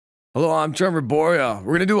Hello, I'm Trevor Boria.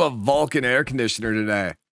 We're gonna do a Vulcan air conditioner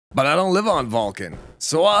today. But I don't live on Vulcan.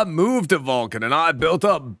 So I moved to Vulcan and I built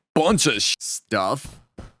a bunch of stuff.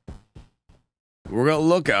 We're gonna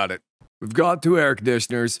look at it. We've got two air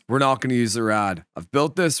conditioners. We're not gonna use the rad. I've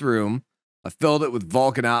built this room. I filled it with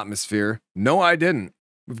Vulcan atmosphere. No, I didn't.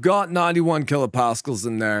 We've got 91 kilopascals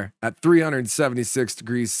in there at 376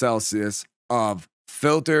 degrees Celsius of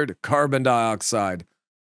filtered carbon dioxide.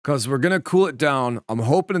 Because we're going to cool it down. I'm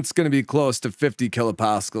hoping it's going to be close to 50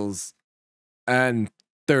 kilopascals and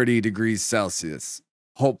 30 degrees Celsius.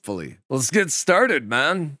 Hopefully. Let's get started,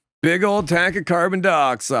 man. Big old tank of carbon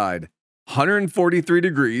dioxide. 143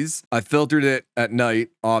 degrees. I filtered it at night,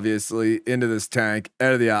 obviously, into this tank,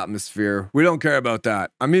 out of the atmosphere. We don't care about that.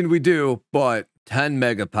 I mean, we do, but 10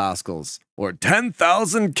 megapascals or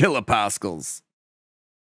 10,000 kilopascals.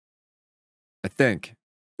 I think.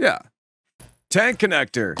 Yeah. Tank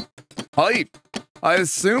connector. Pipe. I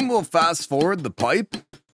assume we'll fast forward the pipe.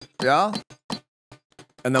 Yeah.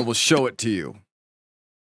 And then we'll show it to you.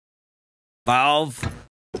 Valve.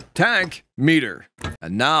 Tank. Meter.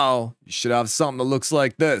 And now you should have something that looks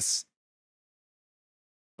like this.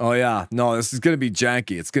 Oh yeah. No, this is going to be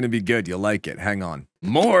janky. It's going to be good. You'll like it. Hang on.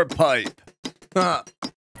 More pipe.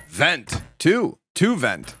 Vent. Two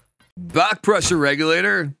vent. Back pressure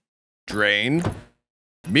regulator. Drain.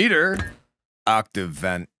 Meter. Active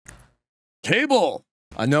vent. Cable.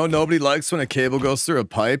 I know nobody likes when a cable goes through a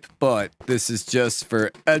pipe, but this is just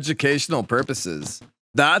for educational purposes.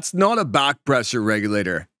 That's not a back pressure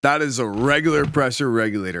regulator. That is a regular pressure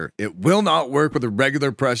regulator. It will not work with a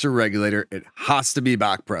regular pressure regulator. It has to be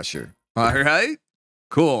back pressure. All right?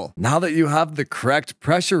 Cool. Now that you have the correct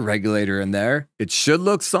pressure regulator in there, it should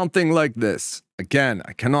look something like this. Again,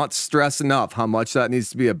 I cannot stress enough how much that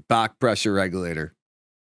needs to be a back pressure regulator.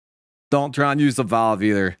 Don't try and use the valve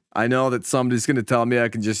either. I know that somebody's going to tell me I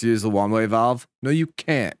can just use the one-way valve. No, you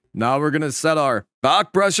can't. Now we're going to set our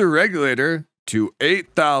back pressure regulator to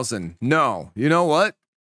 8,000. No, you know what?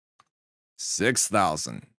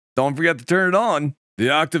 6,000. Don't forget to turn it on. The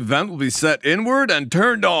active vent will be set inward and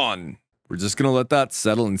turned on. We're just going to let that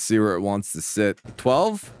settle and see where it wants to sit.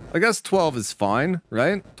 12? I guess 12 is fine,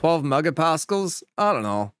 right? 12 megapascals? I don't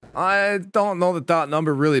know. I don't know that that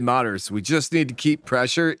number really matters. We just need to keep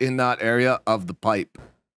pressure in that area of the pipe.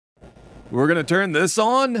 We're going to turn this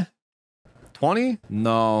on. 20?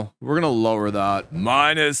 No, we're going to lower that.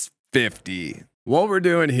 Minus 50. What we're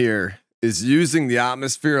doing here is using the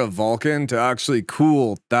atmosphere of Vulcan to actually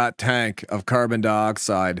cool that tank of carbon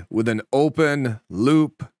dioxide with an open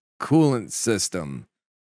loop coolant system.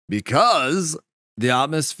 Because the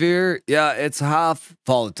atmosphere, yeah, it's half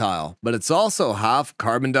volatile, but it's also half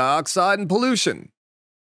carbon dioxide and pollution.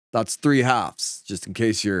 That's 3 halves, just in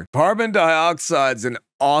case you're... Carbon dioxide's an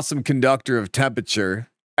awesome conductor of temperature,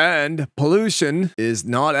 and pollution is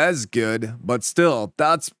not as good, but still,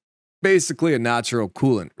 that's basically a natural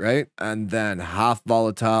coolant, right? And then half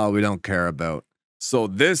volatile, we don't care about. So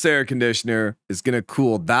this air conditioner is going to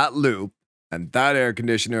cool that loop, and that air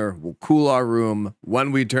conditioner will cool our room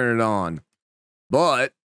when we turn it on.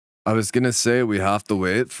 But I was going to say we have to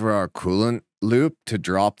wait for our coolant loop to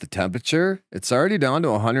drop the temperature. It's already down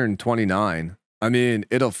to 129. I mean,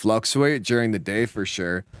 it'll fluctuate during the day for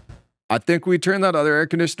sure. I think we turn that other air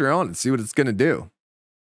conditioner on and see what it's going to do.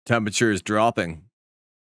 Temperature is dropping.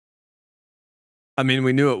 I mean,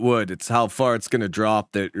 we knew it would. It's how far it's going to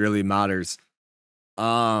drop that really matters.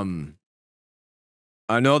 I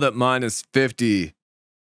know that minus 50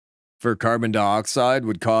 for carbon dioxide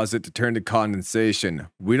would cause it to turn to condensation.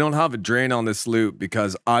 We don't have a drain on this loop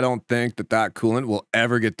because I don't think that that coolant will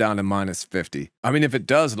ever get down to minus 50. I mean, if it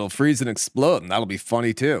does, it'll freeze and explode, and that'll be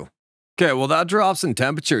funny too. Okay, well, that drops in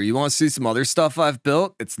temperature. You want to see some other stuff I've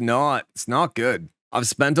built? It's not good. I've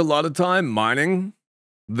spent a lot of time mining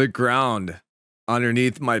the ground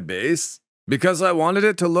underneath my base because I wanted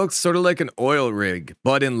it to look sort of like an oil rig,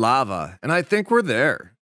 but in lava. And I think we're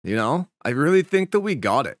there, you know? I really think that we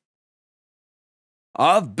got it.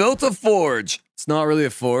 I've built a forge. It's not really a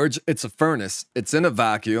forge. It's a furnace. It's in a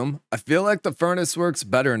vacuum. I feel like the furnace works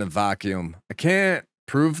better in a vacuum. I can't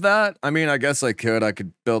prove that. I mean, I guess I could. I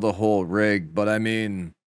could build a whole rig, but I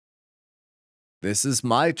mean, this is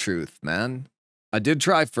my truth, man. I did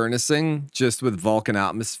try furnacing just with Vulcan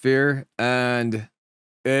atmosphere, and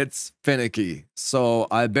it's finicky. So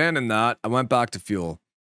I abandoned that. I went back to fuel.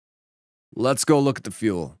 Let's go look at the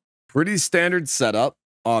fuel. Pretty standard setup.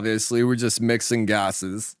 Obviously, we're just mixing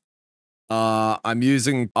gases. I'm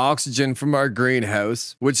using oxygen from our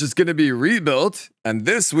greenhouse, which is going to be rebuilt. And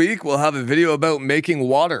this week, we'll have a video about making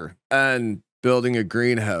water and building a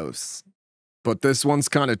greenhouse. but this one's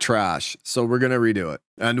kind of trash, so we're gonna redo it.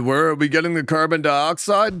 And where are we getting the carbon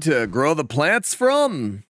dioxide to grow the plants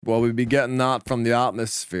from? Well, we'd be getting that from the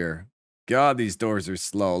atmosphere. God, these doors are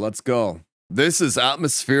slow. Let's go. This is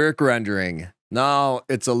atmospheric rendering. Now,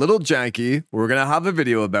 it's a little janky. We're gonna have a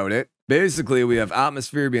video about it. Basically, we have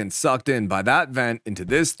atmosphere being sucked in by that vent into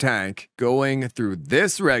this tank, going through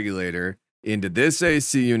this regulator, into this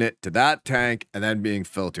AC unit, to that tank, and then being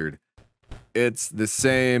filtered. It's the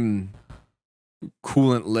same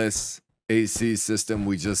coolantless AC system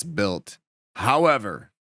we just built.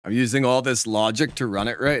 However, I'm using all this logic to run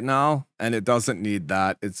it right now, and it doesn't need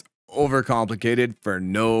that. It's overcomplicated for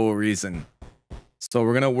no reason. So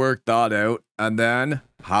we're gonna work that out and then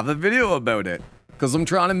have a video about it. Because I'm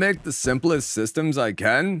trying to make the simplest systems I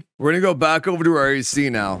can. We're gonna go back over to our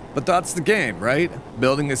AC now. But that's the game, right?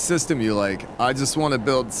 Building a system you like. I just want to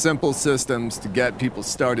build simple systems to get people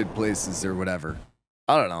started places or whatever.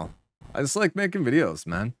 I don't know. I just like making videos,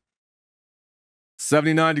 man.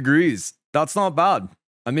 79 degrees. That's not bad.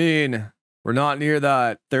 I mean, we're not near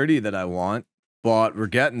that 30 that I want, but we're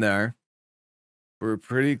getting there. We're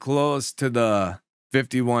pretty close to the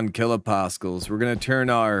 51 kilopascals. We're gonna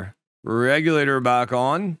turn our regulator back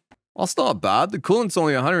on. That's not bad. The coolant's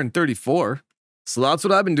only 134. So that's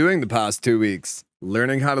what I've been doing the past 2 weeks.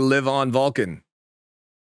 Learning how to live on Vulcan.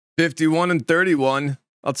 51 and 31.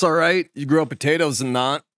 That's all right. You grow potatoes and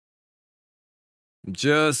that. I'm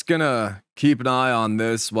just gonna keep an eye on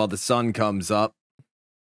this while the sun comes up.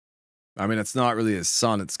 I mean, it's not really a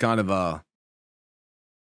sun. It's kind of a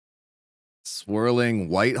swirling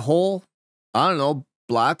white hole. I don't know.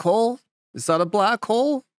 Black hole? Is that a black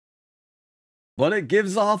hole? But it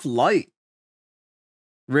gives off light.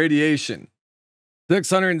 Radiation.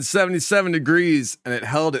 677 degrees, and it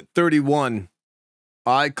held at 31.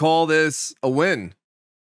 I call this a win,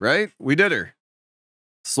 right? We did her.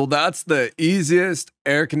 So that's the easiest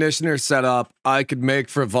air conditioner setup I could make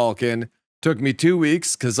for Vulcan. Took me 2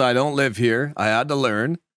 weeks because I don't live here. I had to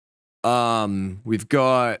learn. We've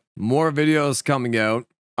got more videos coming out.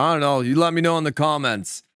 I don't know. You let me know in the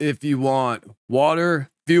comments if you want water,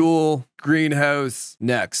 fuel, greenhouse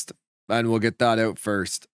next, and we'll get that out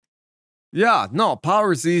first. Yeah, no,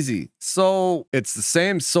 power's easy. So it's the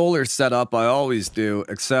same solar setup I always do,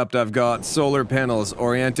 except I've got solar panels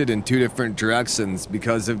oriented in 2 different directions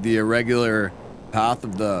because of the irregular path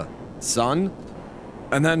of the sun.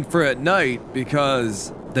 And then for at night,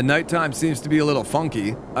 because the nighttime seems to be a little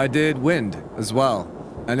funky, I did wind as well.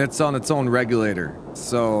 And it's on its own regulator,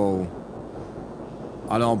 so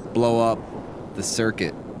I don't blow up the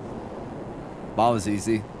circuit. That was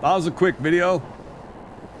easy. That was a quick video.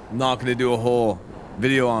 I'm not gonna do a whole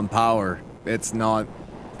video on power. It's not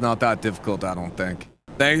that difficult, I don't think.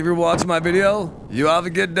 Thank you for watching my video. You have a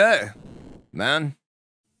good day, man.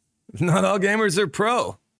 Not all gamers are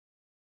pro.